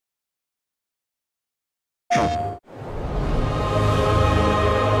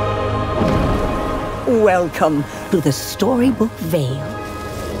Welcome to the Storybook Vale.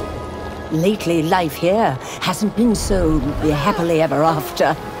 Lately, life here hasn't been so happily ever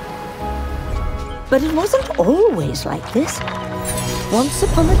after. But it wasn't always like this. Once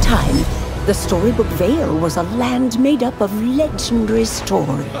upon a time, the Storybook Vale was a land made up of legendary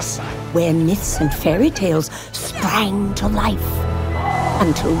stories, where myths and fairy tales sprang to life.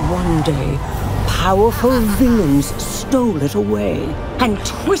 Until one day, powerful villains stole it away and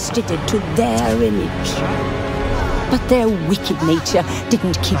twisted it to their image. But their wicked nature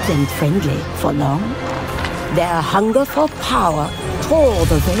didn't keep them friendly for long. Their hunger for power tore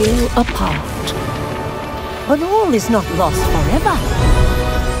the Vale apart. But all is not lost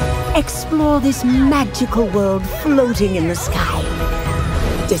forever. Explore this magical world floating in the sky.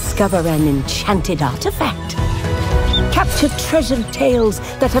 Discover an enchanted artifact. Capture treasured tales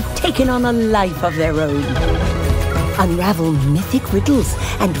that have taken on a life of their own. Unravel mythic riddles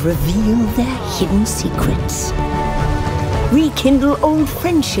and reveal their hidden secrets. Rekindle old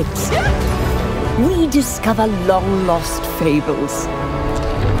friendships. Rediscover long-lost fables.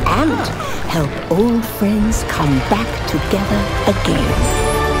 And help old friends come back together again.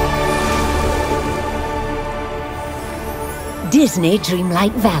 Disney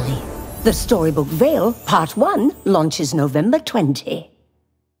Dreamlight Valley. The Storybook Vale, Part 1, launches November 20.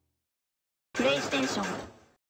 PlayStation